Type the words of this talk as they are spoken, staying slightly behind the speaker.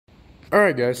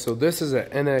Alright guys, so this is an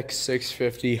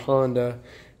NX650 Honda.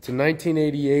 It's a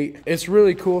 1988. It's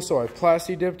really cool, so I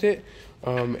plasti dipped it.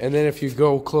 And then if you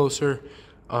go closer,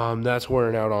 that's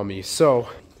wearing out on me. So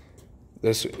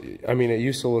this, I mean, it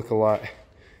used to look a lot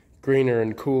greener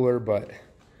and cooler, but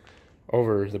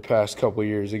over the past couple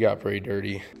years, it got pretty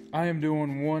dirty. I am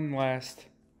doing one last,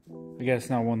 I guess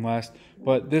not one last,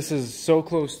 but this is so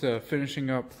close to finishing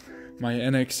up my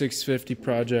NX650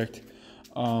 project.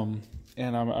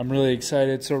 And I'm really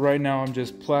excited. So right now I'm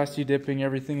just plasti dipping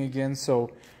everything again. So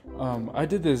I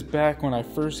did this back when I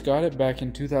first got it, back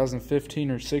in 2015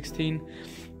 or 16.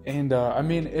 And I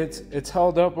mean, it's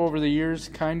held up over the years,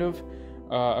 kind of.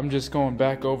 I'm just going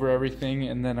back over everything,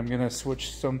 and then I'm gonna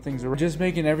switch some things around, just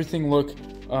making everything look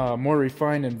more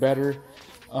refined and better.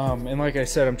 And like I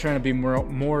said, I'm trying to be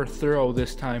more thorough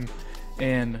this time.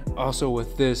 And also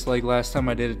with this, like last time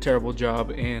I did a terrible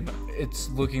job, and it's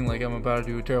looking like I'm about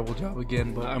to do a terrible job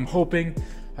again, but I'm hoping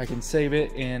I can save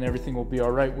it and everything will be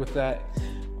all right with that.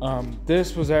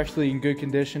 This was actually in good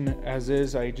condition as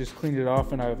is. I just cleaned it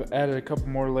off and I've added a couple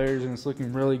more layers and it's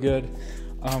looking really good.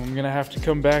 I'm gonna have to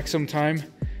come back sometime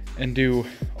and do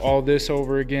all this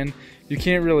over again. You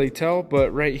can't really tell,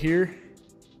 but right here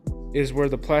is where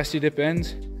the plasti dip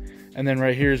ends, and then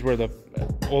right here is where the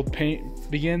old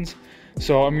paint begins.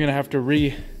 So I'm gonna have to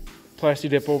plasti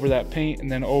dip over that paint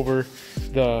and then over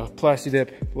the plasti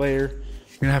dip layer.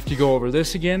 I'm gonna have to go over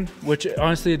this again, which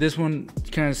honestly this one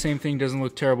kind of the same thing, doesn't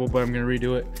look terrible, but I'm gonna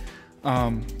redo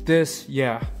it. This,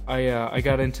 yeah, I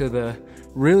got into the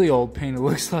really old paint, it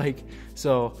looks like.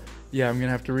 So yeah, I'm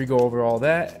gonna have to re-go over all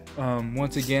that.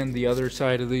 Once again, the other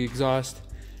side of the exhaust.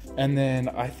 And then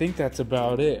I think that's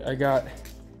about it. I got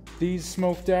these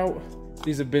smoked out.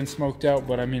 These have been smoked out,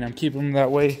 but I mean, I'm keeping them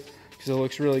that way because it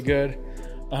looks really good.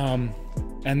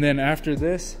 And then after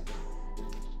this,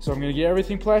 so I'm gonna get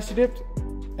everything plasti dipped,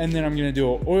 and then I'm gonna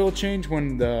do an oil change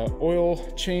when the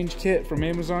oil change kit from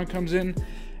Amazon comes in,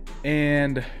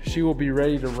 and she will be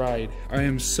ready to ride. I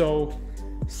am so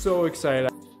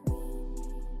excited.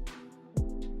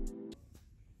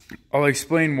 I'll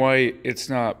explain why it's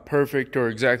not perfect or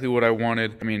exactly what I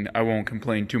wanted. I mean, I won't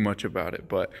complain too much about it,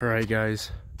 but all right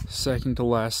guys, second to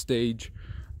last stage.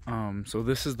 So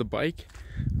this is the bike.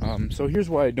 So here's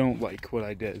why I don't like what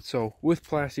I did. So with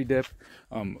plasti dip,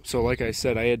 so like I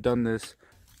said, I had done this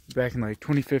back in like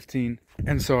 2015,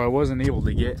 and so I wasn't able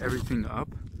to get everything up.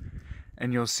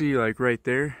 And you'll see like right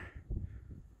there,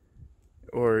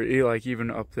 or like even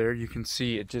up there, you can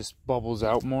see it just bubbles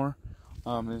out more.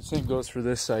 And the same goes for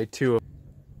this side too.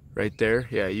 Right there,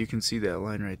 yeah, you can see that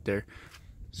line right there.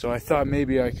 So I thought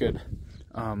maybe I could,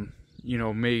 you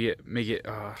know, make it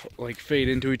like fade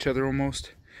into each other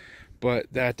almost, but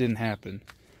that didn't happen.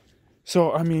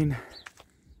 So I mean,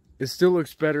 it still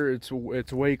looks better. It's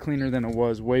way cleaner than it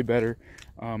was, way better.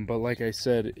 But like I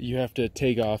said, you have to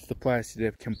take off the plasti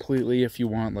dip completely if you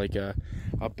want like a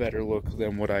better look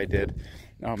than what I did.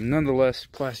 Nonetheless,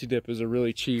 plasti dip is a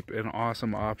really cheap and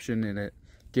awesome option, and it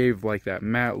gave like that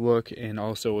matte look, and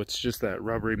also it's just that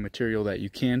rubbery material that you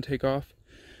can take off.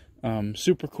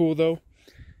 Super cool though.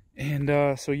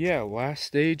 And so yeah, last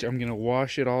stage, I'm gonna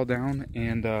wash it all down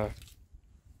and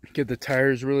get the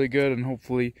tires really good and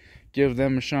hopefully give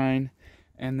them a shine.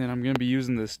 And then I'm gonna be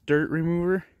using this dirt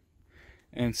remover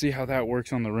and see how that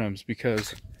works on the rims,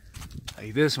 because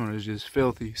like this one is just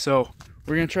filthy. So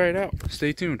we're gonna try it out.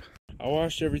 Stay tuned. I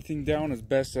washed everything down as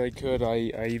best I could.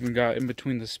 I even got in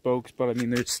between the spokes, but I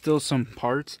mean there's still some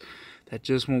parts that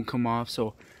just won't come off.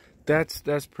 So that's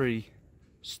pretty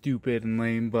stupid and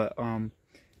lame, but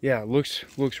yeah, looks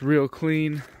real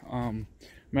clean. I'm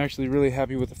actually really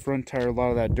happy with the front tire. A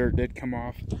lot of that dirt did come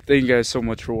off. Thank you guys so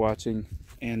much for watching,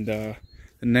 and the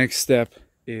next step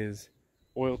is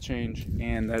oil change,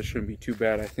 and that shouldn't be too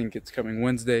bad. I think it's coming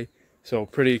Wednesday, so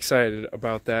pretty excited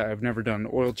about that. I've never done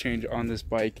an oil change on this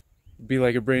bike. It'd be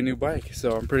like a brand new bike,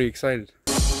 so I'm pretty excited.